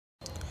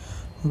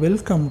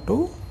Welcome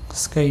to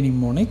Sky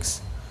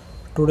Mnemonics.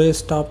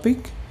 Today's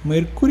topic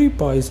Mercury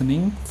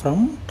poisoning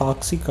from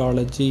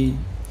toxicology.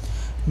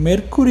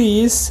 Mercury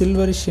is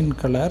silverish in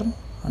color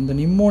and the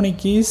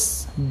mnemonic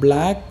is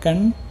black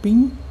and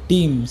pink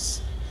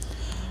teams.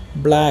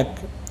 Black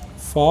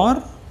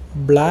for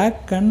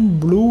black and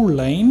blue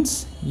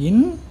lines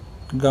in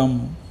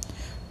gum.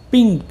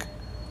 Pink,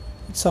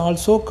 it's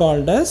also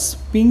called as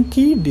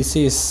pinky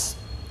disease.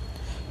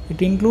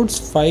 It includes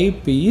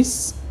 5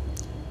 P's: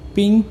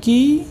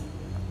 pinky,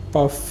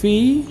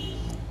 puffy,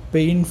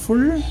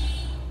 painful,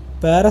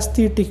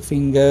 paresthetic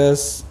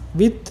fingers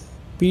with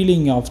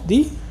peeling of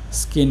the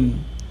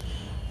skin.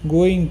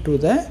 Going to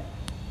the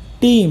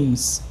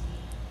teams.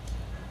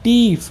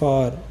 T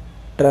for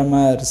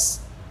tremors.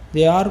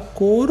 They are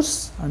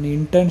coarse and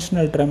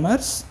intentional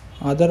tremors,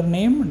 other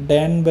name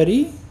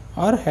Danbury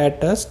or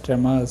Hatter's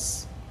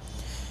tremors.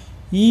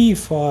 E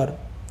for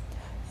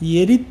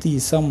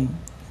erythism.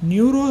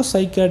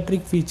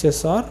 Neuropsychiatric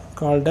features are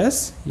called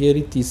as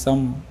erythism.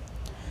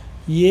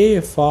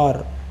 A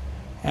for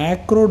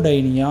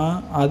acrodynia,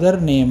 other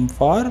name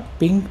for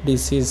pink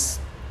disease.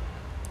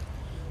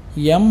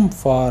 M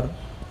for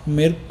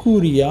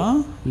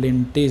mercuria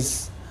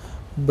lentis,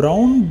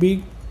 brown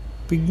big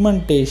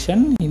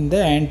pigmentation in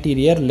the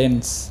anterior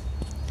lens.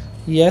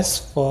 S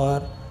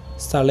for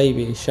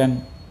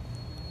salivation.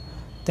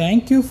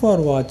 Thank you for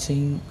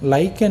watching.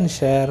 Like and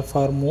share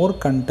for more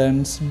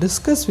contents.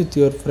 Discuss with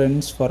your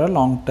friends for a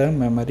long-term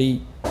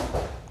memory.